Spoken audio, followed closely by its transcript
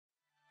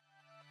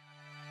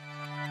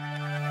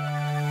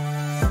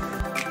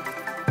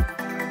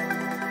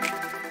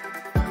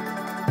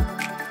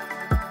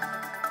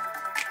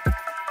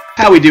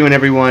How we doing,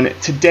 everyone?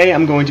 Today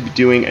I'm going to be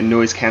doing a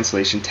noise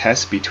cancellation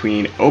test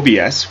between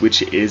OBS,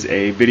 which is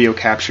a video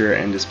capture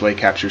and display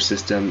capture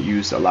system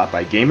used a lot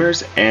by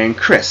gamers, and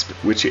Krisp,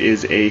 which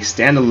is a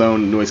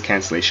standalone noise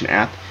cancellation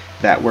app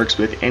that works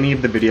with any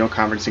of the video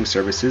conferencing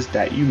services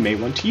that you may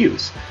want to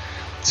use.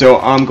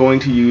 So I'm going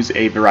to use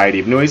a variety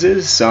of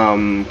noises,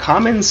 some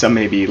common, some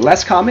maybe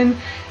less common,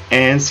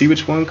 and see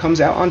which one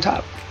comes out on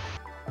top.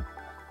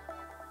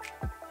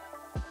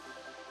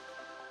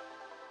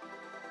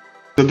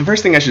 So the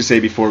first thing I should say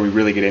before we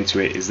really get into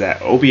it is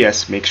that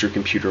OBS makes your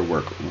computer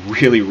work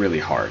really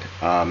hard.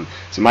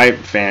 So my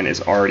fan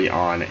is already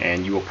on,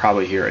 and you will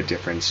probably hear a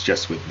difference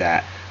just with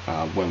that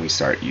when we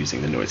start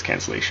using the noise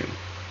cancellation.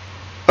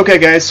 Okay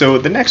guys, so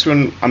the next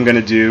one I'm going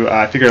to do,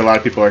 I figure a lot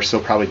of people are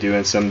still probably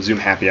doing some Zoom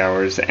happy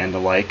hours and the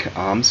like,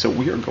 so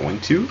we are going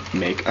to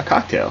make a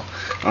cocktail.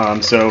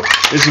 So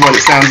this is what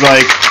it sounds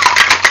like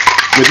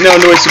with no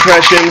noise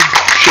suppression,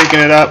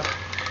 shaking it up,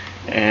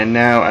 and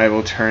now I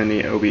will turn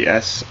the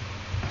OBS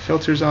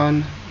filters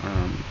on,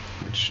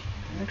 which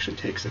actually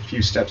takes a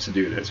few steps to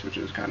do this, which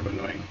is kind of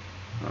annoying.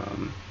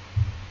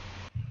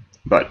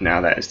 But now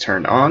that is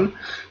turned on,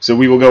 so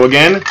we will go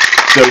again.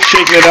 So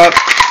shaking it up,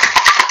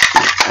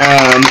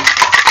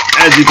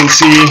 as you can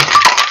see,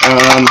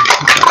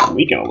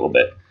 leaking a little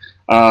bit.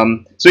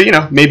 So you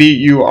know, maybe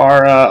you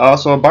are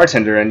also a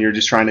bartender and you're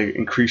just trying to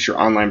increase your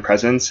online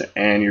presence,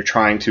 and you're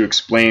trying to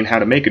explain how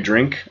to make a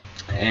drink,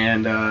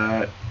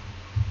 and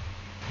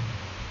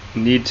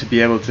need to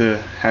be able to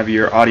have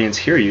your audience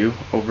hear you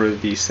over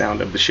the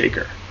sound of the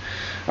shaker.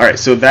 Alright,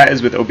 so that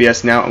is with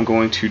OBS. Now I'm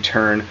going to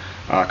turn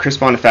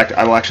Krisp on. In fact,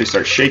 I will actually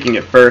start shaking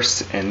it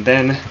first and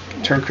then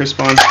turn Krisp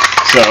on.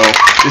 So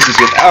this is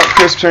without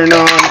Krisp turned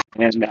on,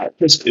 and now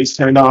Krisp is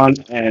turned on,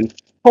 and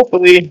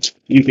hopefully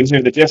you can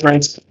hear the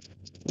difference.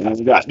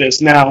 I've got this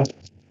now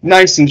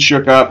nice and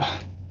shook up.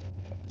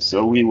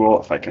 So we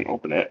will, if I can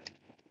open it.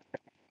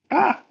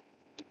 Alright,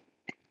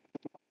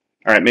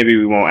 maybe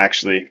we won't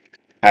actually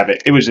have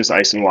it. It was just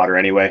ice and water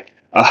anyway.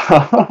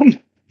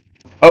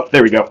 Oh,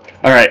 there we go.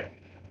 All right,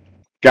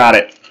 got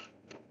it.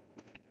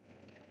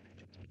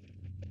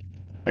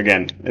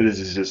 Again, this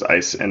is just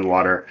ice and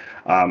water,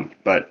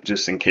 but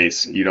just in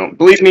case you don't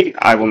believe me,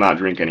 I will not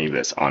drink any of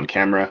this on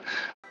camera.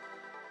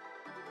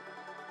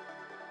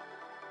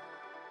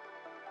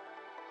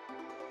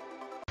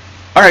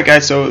 Alright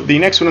guys, so the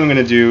next one I'm going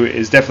to do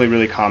is definitely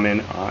really common,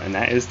 and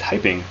that is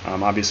typing.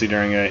 Obviously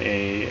during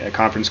a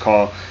conference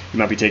call, you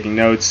might be taking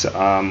notes,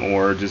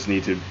 or just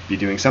need to be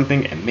doing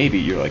something, and maybe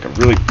you're like a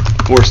really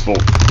forceful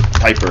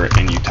typer,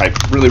 and you type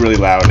really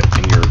loud,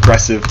 and you're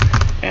aggressive,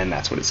 and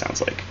that's what it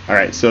sounds like.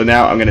 Alright, so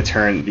now I'm going to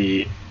turn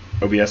the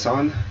OBS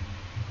on,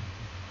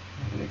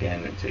 and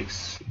again, it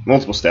takes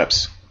multiple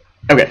steps.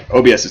 Okay,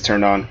 OBS is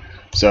turned on,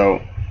 so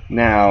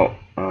now,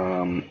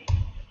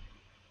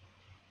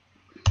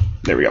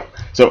 there we go.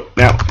 So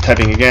now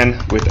typing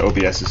again with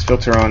OBS's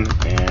filter on,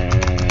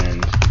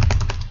 and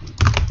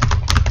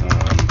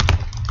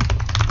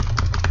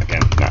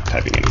again, not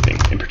typing anything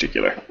in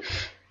particular.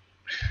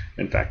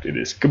 In fact, it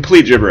is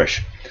complete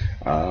gibberish.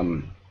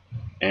 And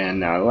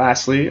now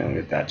lastly, I'll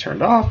get that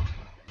turned off.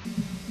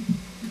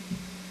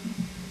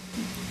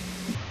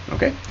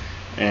 Okay.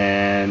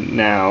 And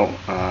now,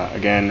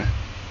 again,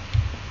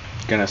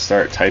 gonna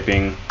start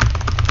typing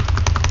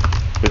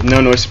with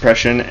no noise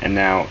suppression, and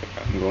now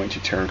I'm going to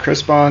turn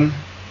Krisp on.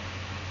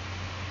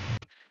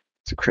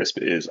 So Krisp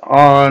is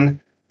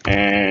on,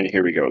 and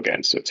here we go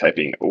again. So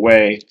typing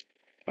away.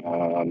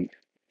 I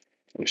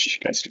wish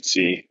you guys could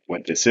see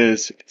what this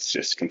is. It's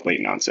just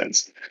complete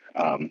nonsense.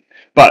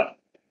 But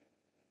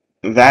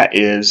that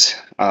is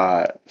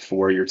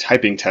for your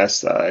typing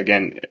test.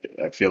 Again,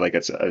 I feel like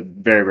it's a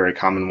very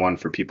common one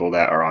for people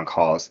that are on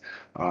calls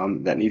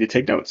that need to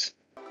take notes.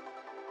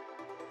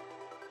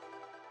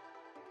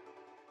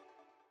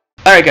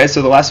 Alright guys,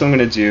 so the last one I'm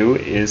going to do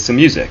is some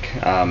music.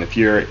 If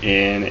you're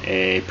in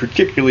a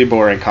particularly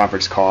boring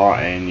conference call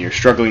and you're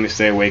struggling to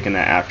stay awake in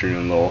that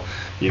afternoon lull,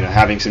 you know,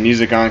 having some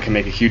music on can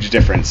make a huge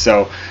difference.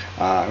 So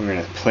I'm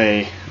going to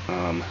play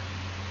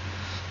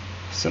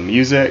some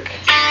music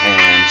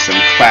and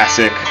some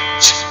classic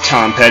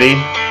Tom Petty.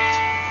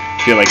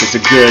 I feel like it's a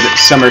good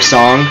summer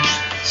song.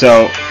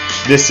 So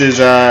this is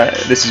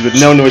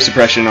with no noise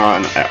suppression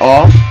on at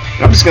all.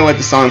 And I'm just going to let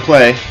the song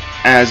play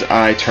as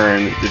I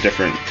turn the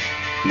different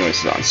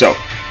noises on. So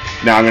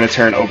now I'm going to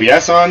turn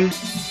OBS on.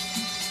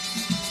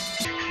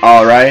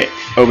 Alright,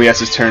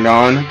 OBS is turned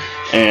on,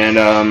 and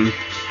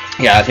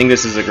yeah, I think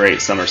this is a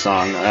great summer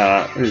song.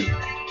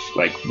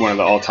 Like one of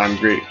the all-time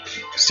great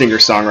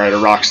singer-songwriter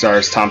rock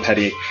stars, Tom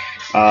Petty,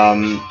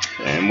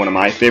 and one of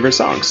my favorite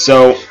songs.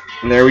 So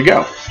there we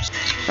go.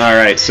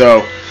 Alright,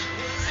 so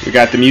we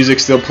got the music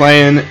still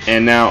playing,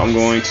 and now I'm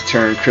going to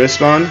turn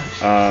Krisp on.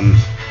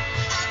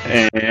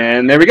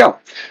 And there we go.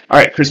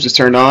 Alright, Krisp is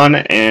turned on,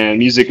 and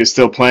music is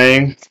still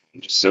playing.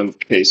 Just so in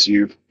case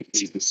you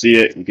can see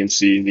it, you can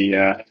see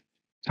the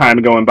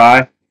time going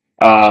by.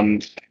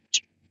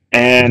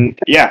 And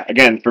yeah,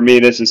 again, for me,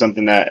 this is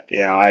something that, you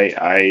know,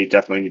 I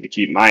definitely need to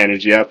keep my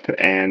energy up,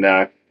 and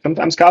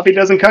sometimes coffee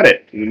doesn't cut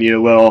it. You need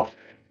a little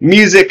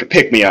music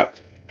pick-me-up,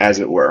 as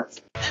it were.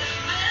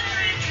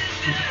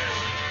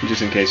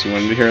 Just in case you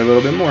wanted to hear a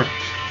little bit more.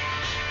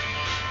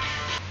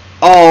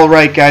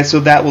 Alright guys, so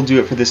that will do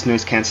it for this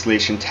noise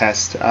cancellation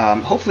test.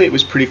 Hopefully it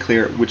was pretty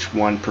clear which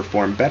one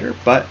performed better,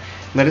 but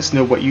let us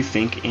know what you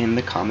think in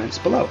the comments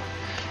below.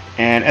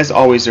 And as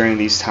always during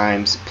these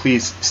times,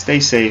 please stay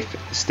safe,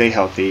 stay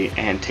healthy,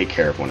 and take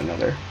care of one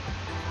another.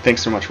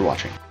 Thanks so much for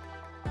watching.